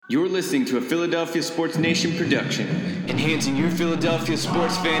You're listening to a Philadelphia Sports Nation production, enhancing your Philadelphia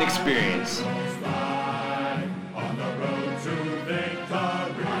sports fan experience.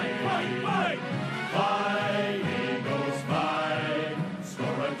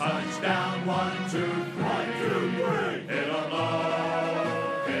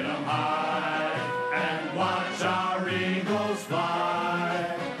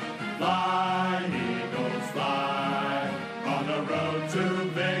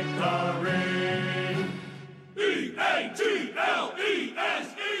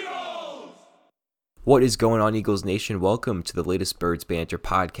 What is going on, Eagles Nation? Welcome to the latest Birds Banter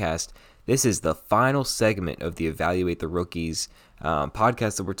podcast. This is the final segment of the Evaluate the Rookies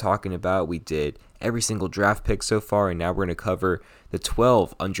podcast that we're talking about. We did every single draft pick so far, and now we're going to cover the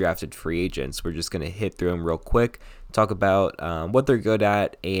 12 undrafted free agents. We're just going to hit through them real quick, talk about what they're good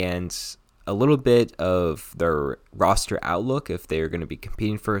at, and a little bit of their roster outlook, if they're going to be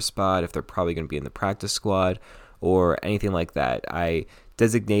competing for a spot, if they're probably going to be in the practice squad, or anything like that. I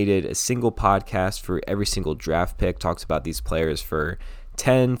designated a single podcast for every single draft pick, talks about these players for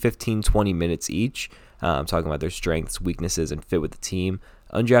 10, 15, 20 minutes each, talking about their strengths, weaknesses, and fit with the team.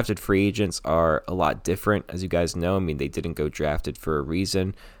 Undrafted free agents are a lot different, as you guys know. I mean, they didn't go drafted for a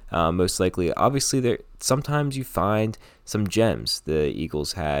reason. Most likely, obviously, sometimes you find some gems. The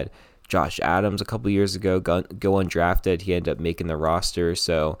Eagles had Josh Adams a couple years ago go undrafted. He ended up making the roster,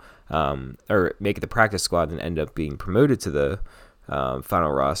 or making the practice squad, and ended up being promoted to the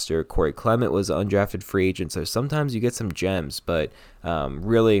final roster. Corey Clement was an undrafted free agent, so sometimes you get some gems, but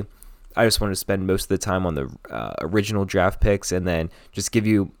really, I just wanted to spend most of the time on the original draft picks and then just give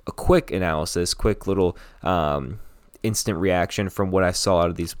you a quick analysis, quick little instant reaction from what I saw out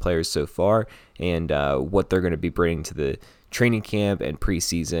of these players so far and what they're going to be bringing to the training camp and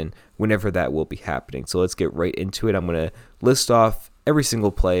preseason whenever that will be happening. So let's get right into it. I'm going to list off every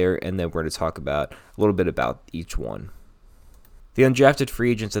single player, and then we're going to talk about a little bit about each one. The undrafted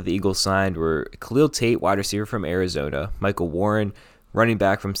free agents that the Eagles signed were Khalil Tate, wide receiver from Arizona, Michael Warren, running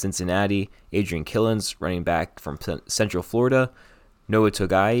back from Cincinnati, Adrian Killins, running back from Central Florida, Noah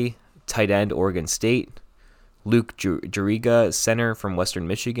Togai, tight end, Oregon State, Luke Juriga, center from Western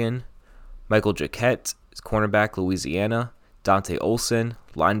Michigan, Michael Jacquet, cornerback, Louisiana, Dante Olson,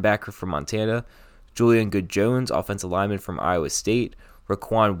 linebacker from Montana, Julian Good-Jones, offensive lineman from Iowa State,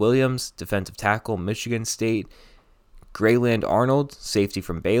 Raquan Williams, defensive tackle, Michigan State, Grayland Arnold, safety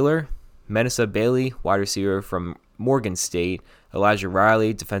from Baylor, Menasa Bailey, wide receiver from Morgan State, Elijah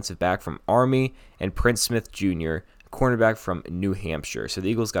Riley, defensive back from Army, and Prince Smith Jr., cornerback from New Hampshire. So the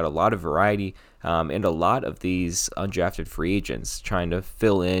Eagles got a lot of variety and a lot of these undrafted free agents trying to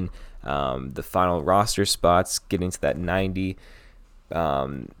fill in the final roster spots, getting to that 90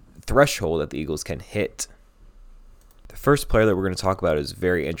 threshold that the Eagles can hit. The first player that we're going to talk about is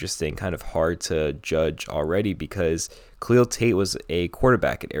very interesting, kind of hard to judge already because Khalil Tate was a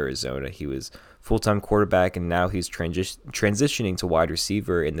quarterback at Arizona. He was full-time quarterback, and now he's transitioning to wide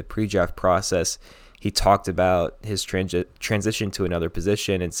receiver. In the pre-draft process, he talked about his transition to another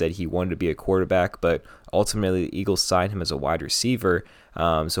position and said he wanted to be a quarterback, but ultimately the Eagles signed him as a wide receiver.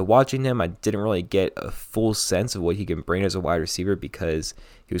 So watching him, I didn't really get a full sense of what he can bring as a wide receiver because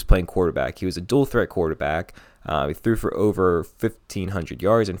he was playing quarterback. He was a dual-threat quarterback. He threw for over 1,500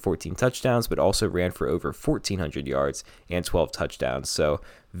 yards and 14 touchdowns, but also ran for over 1,400 yards and 12 touchdowns. So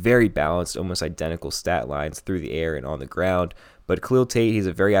very balanced, almost identical stat lines through the air and on the ground. But Khalil Tate, he's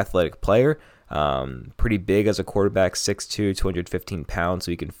a very athletic player. Pretty big as a quarterback, 6'2", 215 pounds,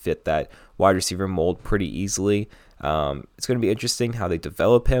 so he can fit that wide receiver mold pretty easily. It's going to be interesting how they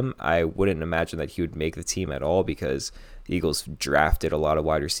develop him. I wouldn't imagine that he would make the team at all because the Eagles drafted a lot of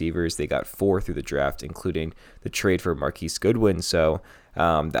wide receivers. They got 4 through the draft, including the trade for Marquise Goodwin. So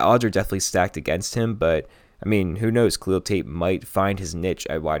the odds are definitely stacked against him, but I mean, who knows? Khalil Tate might find his niche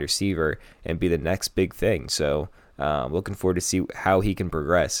at wide receiver and be the next big thing. So looking forward to see how he can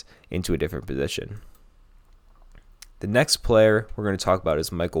progress into a different position. The next player we're going to talk about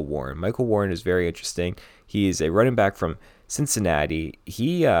is Michael Warren. Michael Warren is very interesting. He is a running back from Cincinnati.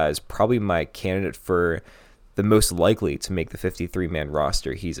 He is probably my candidate for the most likely to make the 53-man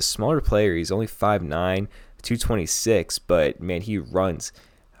roster. He's a smaller player. He's only 5'9", 226, but man, he runs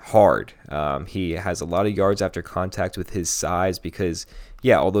hard. He has a lot of yards after contact with his size because,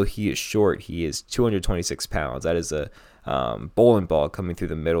 yeah, although he is short, he is 226 pounds. That is a bowling ball coming through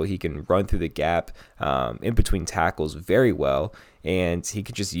the middle. He can run through the gap in between tackles very well, and he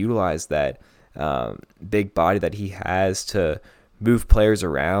can just utilize that big body that he has to move players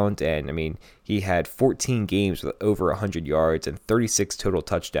around. And I mean, he had 14 games with over 100 yards and 36 total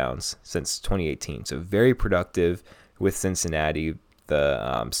touchdowns since 2018. So very productive with Cincinnati.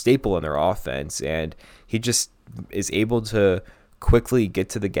 the staple in their offense, and he just is able to quickly get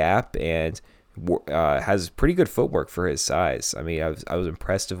to the gap and has pretty good footwork for his size. I mean, I was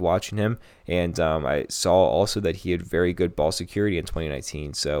impressed of watching him, and I saw also that he had very good ball security in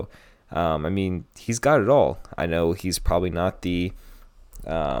 2019. So, I mean, he's got it all. I know he's probably not the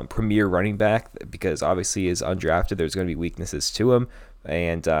premier running back because obviously he is undrafted. There's going to be weaknesses to him,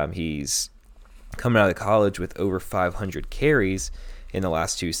 and he's coming out of college with over 500 carries in the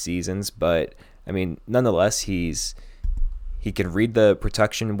last 2 seasons. But I mean, nonetheless, he can read the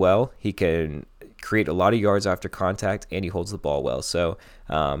protection well. He can create a lot of yards after contact, and he holds the ball well. So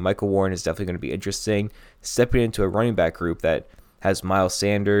Michael Warren is definitely going to be interesting, stepping into a running back group that has Miles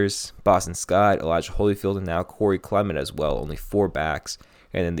Sanders, Boston Scott, Elijah Holyfield, and now Corey Clement as well. Only 4 backs,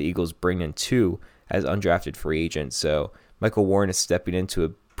 and then the Eagles bring in 2 as undrafted free agents. So Michael Warren is stepping into a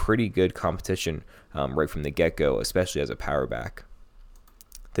pretty good competition right from the get-go, especially as a power back.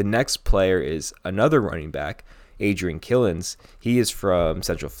 The next player is another running back, Adrian Killins. He is from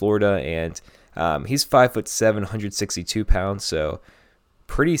Central Florida, and he's 5'7", 162 pounds, so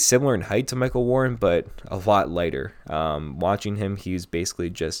pretty similar in height to Michael Warren, but a lot lighter. Watching him, he's basically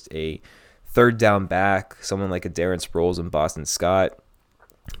just a third down back, someone like a Darren Sproles and Boston Scott.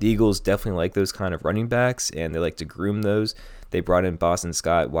 The Eagles definitely like those kind of running backs, and they like to groom those. They brought in Boston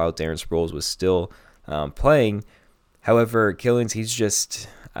Scott while Darren Sproles was still playing. However, Killins, he's just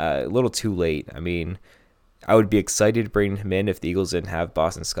a little too late. I mean, I would be excited to bring him in if the Eagles didn't have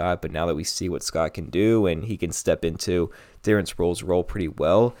Boston Scott, but now that we see what Scott can do and he can step into Darren Sproles' role pretty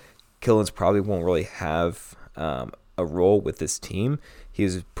well, Killins probably won't really have a role with this team. He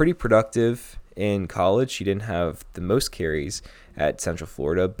was pretty productive in college. He didn't have the most carries at Central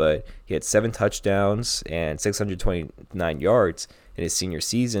Florida, but he had 7 touchdowns and 629 yards in his senior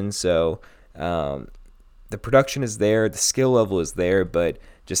season. So the production is there, the skill level is there, but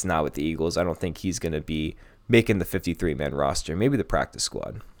just not with the Eagles. I don't think he's going to be making the 53-man roster, maybe the practice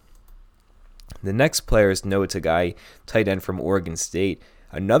squad. The next player is Noah Tagai, tight end from Oregon State.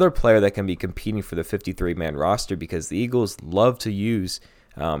 Another player that can be competing for the 53-man roster because the Eagles love to use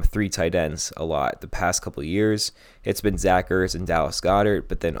 3 tight ends a lot. The past couple of years, it's been Zach Ertz and Dallas Goedert,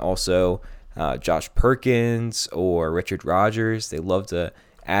 but then also Josh Perkins or Richard Rodgers. They love to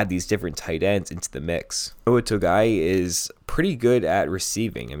add these different tight ends into the mix. Noah Tagai is pretty good at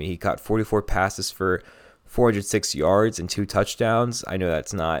receiving. I mean, he caught 44 passes for 406 yards and 2 touchdowns. I know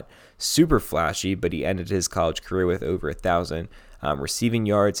that's not super flashy, but he ended his college career with over 1,000 receiving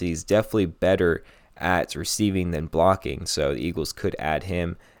yards. He's definitely better at receiving than blocking, so the Eagles could add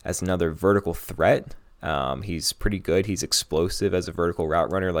him as another vertical threat. He's pretty good. He's explosive as a vertical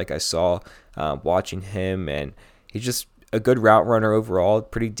route runner, like I saw watching him, and he's just a good route runner overall,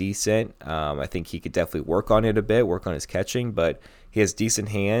 pretty decent. I think he could definitely work on it a bit, work on his catching, but he has decent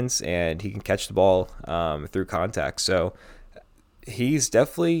hands and he can catch the ball through contact. So he's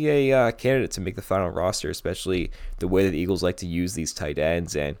definitely a candidate to make the final roster, especially the way that the Eagles like to use these tight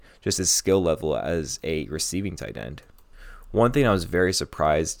ends and just his skill level as a receiving tight end. One thing I was very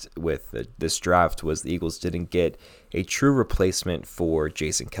surprised with this draft was the Eagles didn't get a true replacement for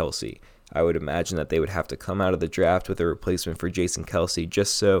Jason Kelce. I would imagine that they would have to come out of the draft with a replacement for Jason Kelce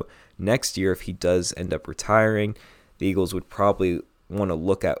just so next year, if he does end up retiring, the Eagles would probably want to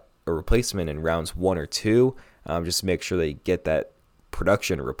look at a replacement in rounds 1 or 2, just to make sure they get that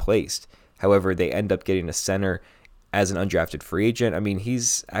production replaced. However, they end up getting a center as an undrafted free agent. I mean,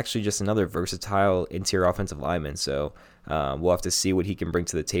 he's actually just another versatile interior offensive lineman, so we'll have to see what he can bring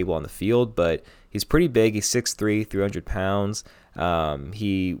to the table on the field, but he's pretty big. He's 6'3", 300 pounds.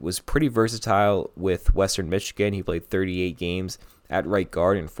 He was pretty versatile with Western Michigan. He played 38 games at right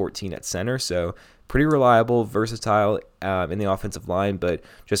guard and 14 at center, so pretty reliable, versatile in the offensive line, but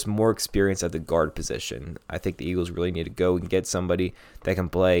just more experience at the guard position. I think the Eagles really need to go and get somebody that can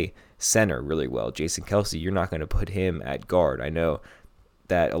play center really well. Jason Kelce, you're not going to put him at guard. I know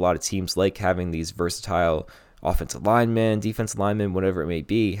that a lot of teams like having these versatile offensive linemen, defensive linemen, whatever it may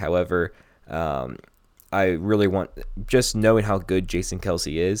be. However, I really want, just knowing how good Jason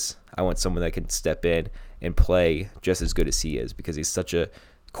Kelce is, I want someone that can step in and play just as good as he is because he's such a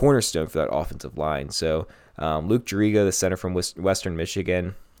cornerstone for that offensive line. So Luke Juriga, the center from Western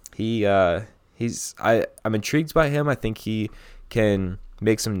Michigan, I'm intrigued by him. I think he can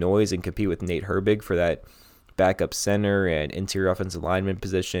make some noise and compete with Nate Herbig for that backup center and interior offensive lineman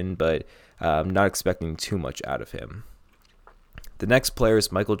position, but I'm not expecting too much out of him. The next player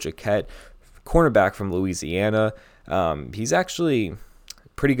is Michael Jacquet, cornerback from Louisiana. He's actually a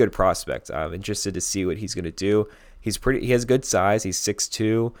pretty good prospect. I'm interested to see what he's going to do. He has good size. He's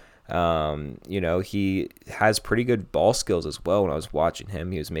 6'2", He has pretty good ball skills as well. When I was watching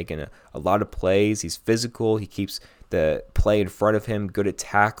him, he was making a lot of plays. He's physical. He keeps the play in front of him, good at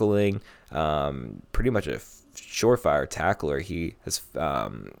tackling, pretty much a surefire tackler. He has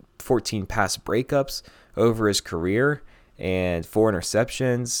 14 pass breakups over his career and 4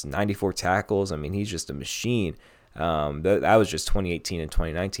 interceptions, 94 tackles. I mean, he's just a machine. That was just 2018 and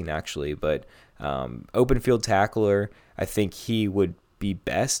 2019 actually, but open field tackler. I think he would be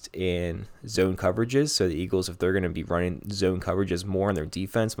best in zone coverages. So the Eagles, if they're going to be running zone coverages more on their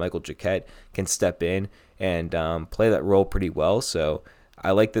defense, Michael Jacquet can step in and play that role pretty well. So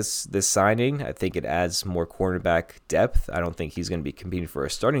I like this signing. I think it adds more cornerback depth. I don't think he's going to be competing for a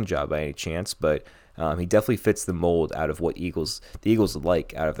starting job by any chance, but he definitely fits the mold out of what the Eagles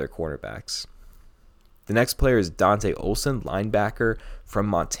like out of their cornerbacks. The next player is Dante Olson, linebacker from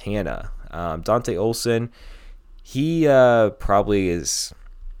Montana. Dante Olson, he probably is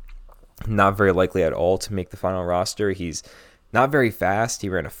not very likely at all to make the final roster. He's not very fast. He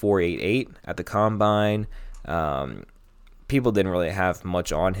ran a 4.88 at the combine. People didn't really have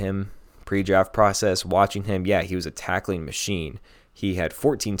much on him pre-draft process. Watching him, he was a tackling machine. He had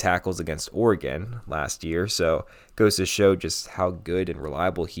 14 tackles against Oregon last year, so goes to show just how good and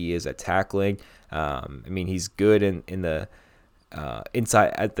reliable he is at tackling. He's good in the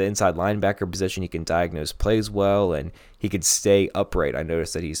inside linebacker position. He can diagnose plays well, and he could stay upright. I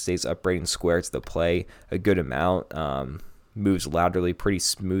noticed that he stays upright and square to the play a good amount. Moves laterally pretty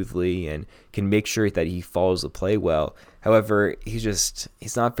smoothly and can make sure that he follows the play well. However, he's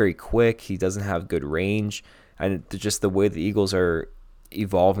not very quick. He doesn't have good range, and just the way the Eagles are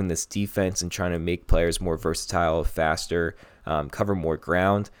evolving this defense and trying to make players more versatile, faster, cover more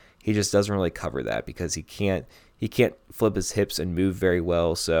ground. He just doesn't really cover that because he can't flip his hips and move very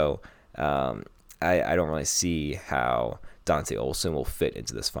well. So I don't really see how Dante Olson will fit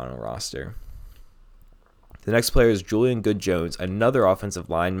into this final roster. The next player is Julian Good-Jones, another offensive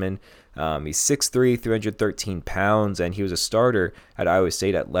lineman. He's 6'3", 313 pounds, and he was a starter at Iowa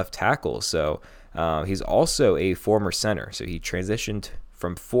State at left tackle. So he's also a former center. So he transitioned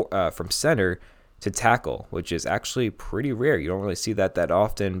from center to tackle, which is actually pretty rare. You don't really see that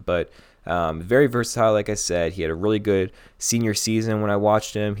often, but very versatile. Like I said, he had a really good senior season when I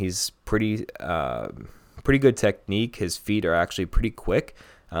watched him. He's pretty good technique. His feet are actually pretty quick.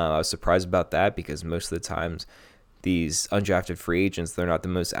 I was surprised about that because most of the times these undrafted free agents, they're not the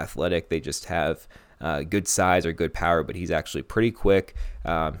most athletic. They just have good size or good power, but he's actually pretty quick.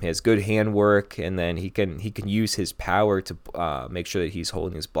 He has good handwork, and then he can use his power to make sure that he's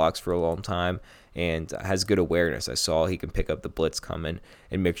holding his blocks for a long time, and has good awareness. I saw he can pick up the blitz coming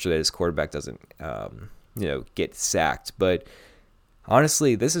and make sure that his quarterback doesn't get sacked. But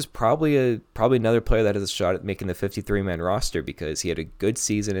honestly, this is probably another player that has a shot at making the 53-man roster because he had a good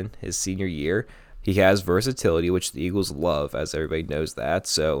season in his senior year. He has versatility, which the Eagles love, as everybody knows that.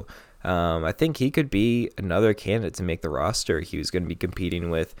 So I think he could be another candidate to make the roster. He was going to be competing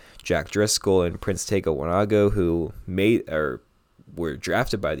with Jack Driscoll and Prince Tega Wanogho, who were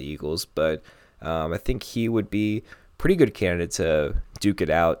drafted by the Eagles, but I think he would be pretty good candidate to duke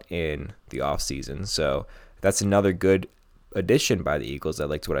it out in the offseason. So that's another good addition by the Eagles. I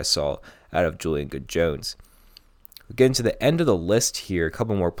liked what I saw out of Julian Good-Jones. We're getting to the end of the list here. A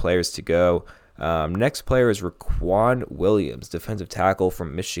couple more players to go. Next player is Raquan Williams, defensive tackle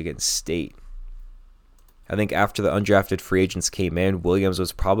from Michigan State. I think after the undrafted free agents came in, Williams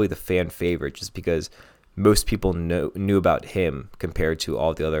was probably the fan favorite just because most people knew about him compared to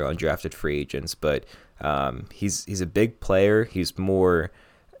all the other undrafted free agents. But he's a big player. He's more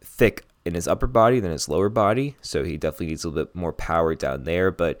thick in his upper body than his lower body, so he definitely needs a little bit more power down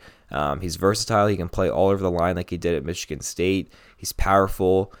there. But he's versatile. He can play all over the line like he did at Michigan State. He's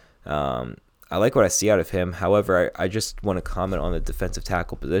powerful. I like what I see out of him. However, I just want to comment on the defensive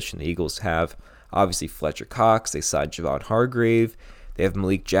tackle position. The Eagles have obviously Fletcher Cox. They signed Javon Hargrave. They have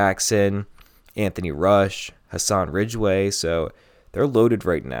Malik Jackson, Anthony Rush, Hassan Ridgeway. So they're loaded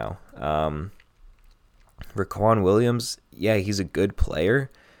right now. Raquan Williams, he's a good player.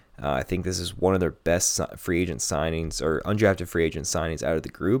 I think this is one of their best free agent signings or undrafted free agent signings out of the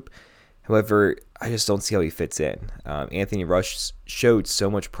group. However, I just don't see how he fits in. Anthony Rush showed so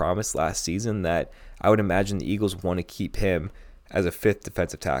much promise last season that I would imagine the Eagles want to keep him as a fifth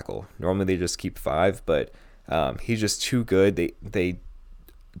defensive tackle. Normally they just keep 5, but he's just too good. They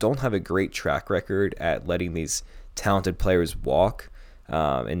don't have a great track record at letting these talented players walk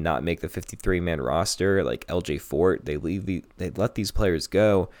and not make the 53-man roster. Like LJ Fort, they let these players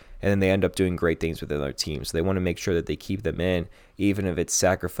go, and then they end up doing great things within their team. So they want to make sure that they keep them in, even if it's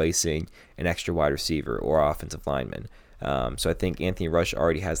sacrificing an extra wide receiver or offensive lineman. So I think Anthony Rush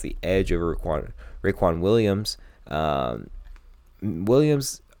already has the edge over Raequan Williams.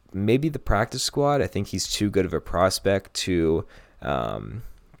 Williams, maybe the practice squad. I think he's too good of a prospect to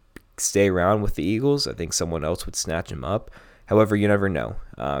stay around with the Eagles. I think someone else would snatch him up. However, you never know.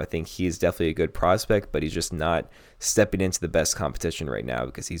 I think he's definitely a good prospect, but he's just not stepping into the best competition right now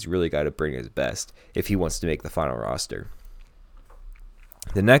because he's really got to bring his best if he wants to make the final roster.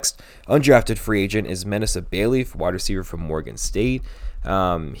 The next undrafted free agent is Menesa Bailey, wide receiver from Morgan State.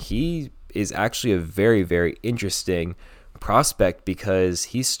 He is actually a very, very interesting prospect because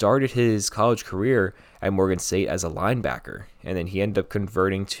he started his college career at Morgan State as a linebacker, and then he ended up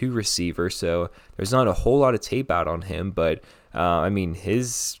converting to receiver. So there's not a whole lot of tape out on him, but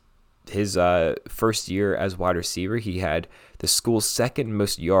his first year as wide receiver, he had the school's second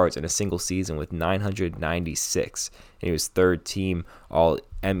most yards in a single season with 996, and he was third team all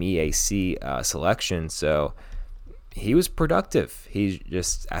MEAC selection. So he was productive. He's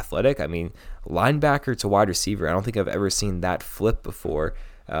just athletic. Linebacker to wide receiver, I don't think I've ever seen that flip before,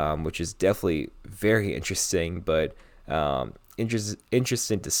 which is definitely very interesting, but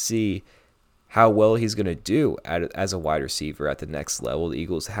interesting to see how well he's going to do as a wide receiver at the next level. The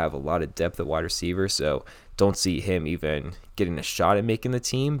Eagles have a lot of depth at wide receiver, so don't see him even getting a shot at making the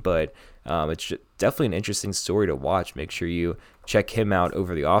team, but it's definitely an interesting story to watch. Make sure you check him out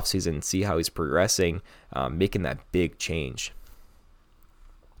over the offseason and see how he's progressing, making that big change.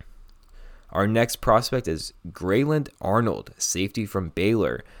 Our next prospect is Grayland Arnold, safety from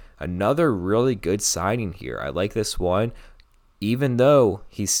Baylor. Another really good signing here. I like this one, even though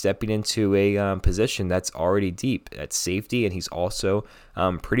he's stepping into a position that's already deep at safety, and he's also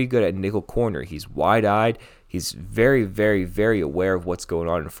pretty good at nickel corner. He's wide-eyed. He's very, very, very aware of what's going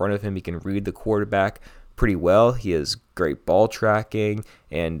on in front of him. He can read the quarterback pretty well. He has great ball tracking,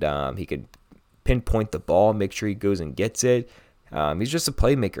 and he can pinpoint the ball, make sure he goes and gets it. He's just a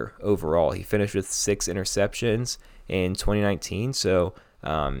playmaker overall. He finished with 6 interceptions in 2019, so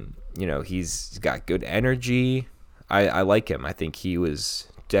he's got good energy. I like him. I think he was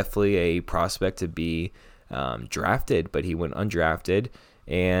definitely a prospect to be drafted, but he went undrafted.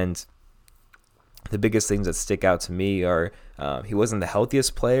 And the biggest things that stick out to me are he wasn't the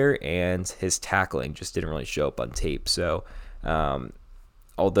healthiest player, and his tackling just didn't really show up on tape. So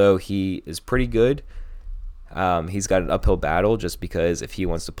although he is pretty good, he's got an uphill battle just because if he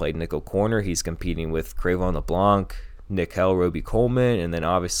wants to play nickel corner, he's competing with Cravon LeBlanc, Nick Hell, Roby Coleman, and then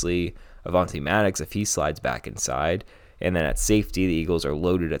obviously Avonte Maddox if he slides back inside. And then at safety, the Eagles are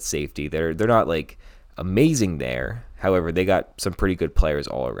loaded at safety. They're not like amazing there. However, they got some pretty good players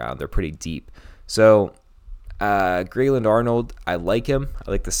all around. They're pretty deep. So Grayland Arnold, I like him.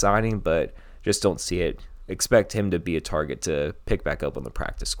 I like the signing, but just don't see it. Expect him to be a target to pick back up on the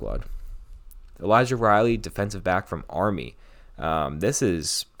practice squad. Elijah Riley, defensive back from Army. This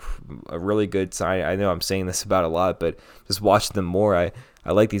is a really good sign. I know I'm saying this about a lot, but just watching them more, I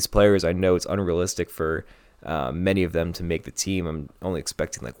like these players. I know it's unrealistic for many of them to make the team. I'm only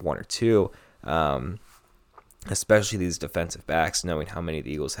expecting like 1 or 2, especially these defensive backs, knowing how many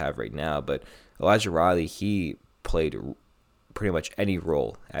the Eagles have right now. But Elijah Riley, he played pretty much any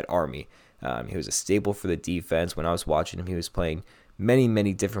role at Army. He was a staple for the defense. When I was watching him, he was playing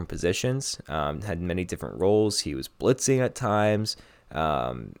many different positions, had many different roles. He was blitzing at times,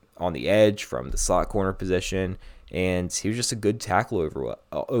 on the edge from the slot corner position, and he was just a good tackler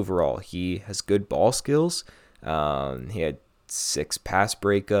overall. He has good ball skills. He had 6 pass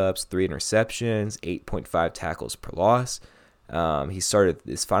breakups, 3 interceptions, 8.5 tackles per loss. He started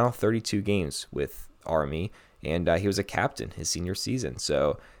his final 32 games with Army, and he was a captain his senior season.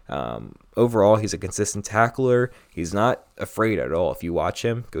 So overall, he's a consistent tackler. He's not afraid at all. If you watch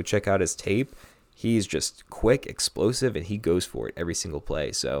him, go check out his tape. He's just quick, explosive, and he goes for it every single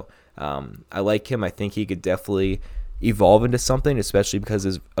play. So I like him. I think he could definitely evolve into something, especially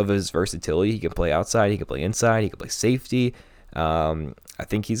because of his versatility. He can play outside, he can play inside, he can play safety. I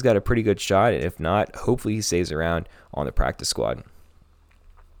think he's got a pretty good shot, and if not, hopefully he stays around on the practice squad.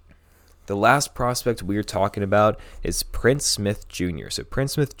 The last prospect we're talking about is Prince Smith Jr. So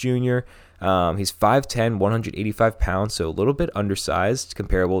Prince Smith Jr., he's 5'10", 185 pounds, so a little bit undersized,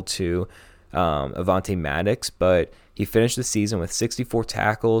 comparable to Avonte Maddox, but he finished the season with 64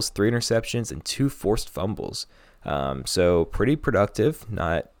 tackles, 3 interceptions, and 2 forced fumbles. So pretty productive,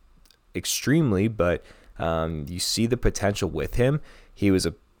 not extremely, but you see the potential with him. He was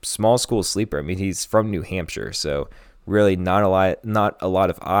a small school sleeper. I mean, he's from New Hampshire, so really not a lot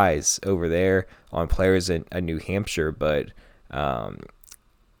of eyes over there on players in New Hampshire, but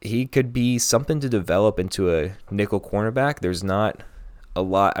he could be something to develop into a nickel cornerback. There's not a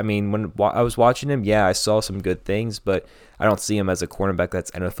lot. I mean, when I was watching him, yeah, I saw some good things, but I don't see him as a cornerback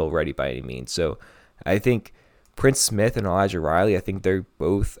that's NFL ready by any means. So I think Prince Smith and Elijah Riley, I think they're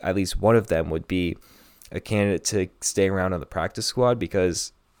both, at least one of them would be a candidate to stay around on the practice squad,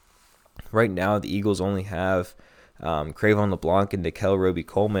 because right now the Eagles only have Cravon LeBlanc and Nickel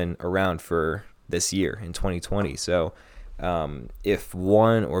Roby-Coleman around for this year in 2020. So if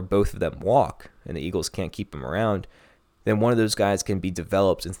one or both of them walk and the Eagles can't keep them around, then one of those guys can be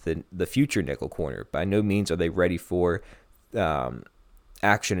developed into the future nickel corner. By no means are they ready for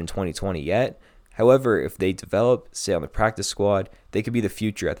action in 2020 yet. However, if they develop, stay on the practice squad, they could be the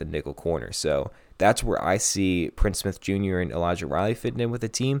future at the nickel corner. So that's where I see Prince Smith Jr. and Elijah Riley fitting in with the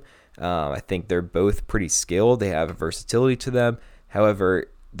team. I think they're both pretty skilled. They have a versatility to them.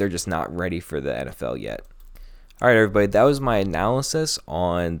 However, they're just not ready for the NFL yet. All right, everybody, that was my analysis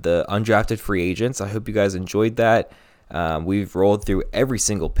on the undrafted free agents. I hope you guys enjoyed that. We've rolled through every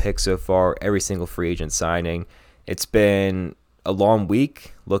single pick so far, every single free agent signing. It's been a long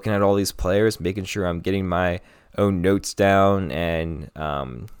week looking at all these players, making sure I'm getting my own notes down and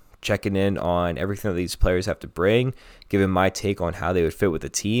checking in on everything that these players have to bring, giving my take on how they would fit with the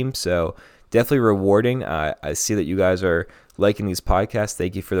team. So definitely rewarding. I see that you guys are liking these podcasts.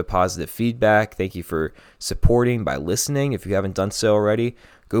 Thank you for the positive feedback. Thank you for supporting by listening. If you haven't done so already,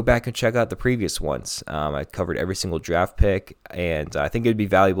 go back and check out the previous ones. I covered every single draft pick, and I think it'd be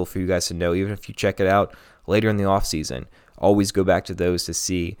valuable for you guys to know, even if you check it out later in the offseason. Always go back to those to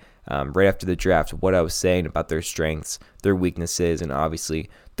see right after the draft what I was saying about their strengths, their weaknesses, and obviously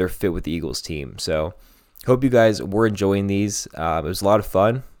their fit with the Eagles team. So hope you guys were enjoying these. It was a lot of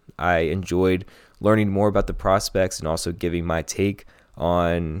fun. I enjoyed learning more about the prospects and also giving my take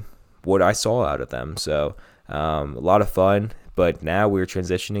on what I saw out of them. So a lot of fun, but now we're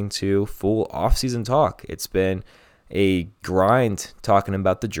transitioning to full offseason talk. It's been a grind talking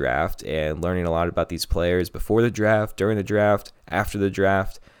about the draft and learning a lot about these players before the draft, during the draft, after the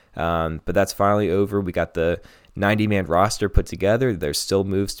draft. But that's finally over. We got the 90-man roster put together. There's still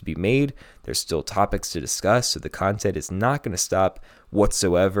moves to be made. There's still topics to discuss. So the content is not going to stop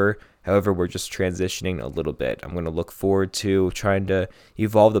whatsoever. However, we're just transitioning a little bit. I'm going to look forward to trying to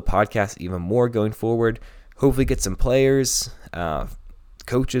evolve the podcast even more going forward. Hopefully get some players,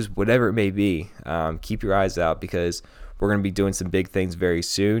 coaches, whatever it may be. Keep your eyes out because we're going to be doing some big things very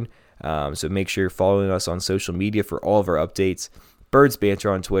soon. So make sure you're following us on social media for all of our updates. Birds Banter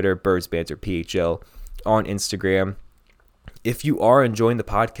on Twitter, Birds Banter PHL on Instagram. If you are enjoying the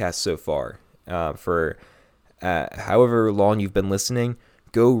podcast so far, for however long you've been listening,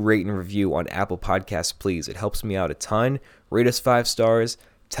 go rate and review on Apple Podcasts, please. It helps me out a ton. Rate us 5 stars.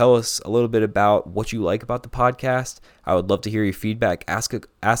 Tell us a little bit about what you like about the podcast. I would love to hear your feedback. Ask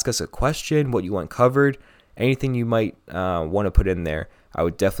us a question, what you want covered, anything you might want to put in there. I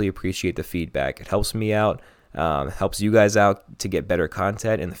would definitely appreciate the feedback. It helps me out, helps you guys out to get better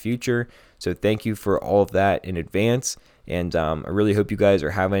content in the future. So thank you for all of that in advance. And I really hope you guys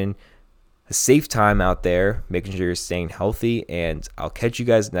are having a safe time out there, making sure you're staying healthy. And I'll catch you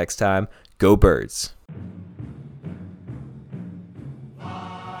guys next time. Go Birds.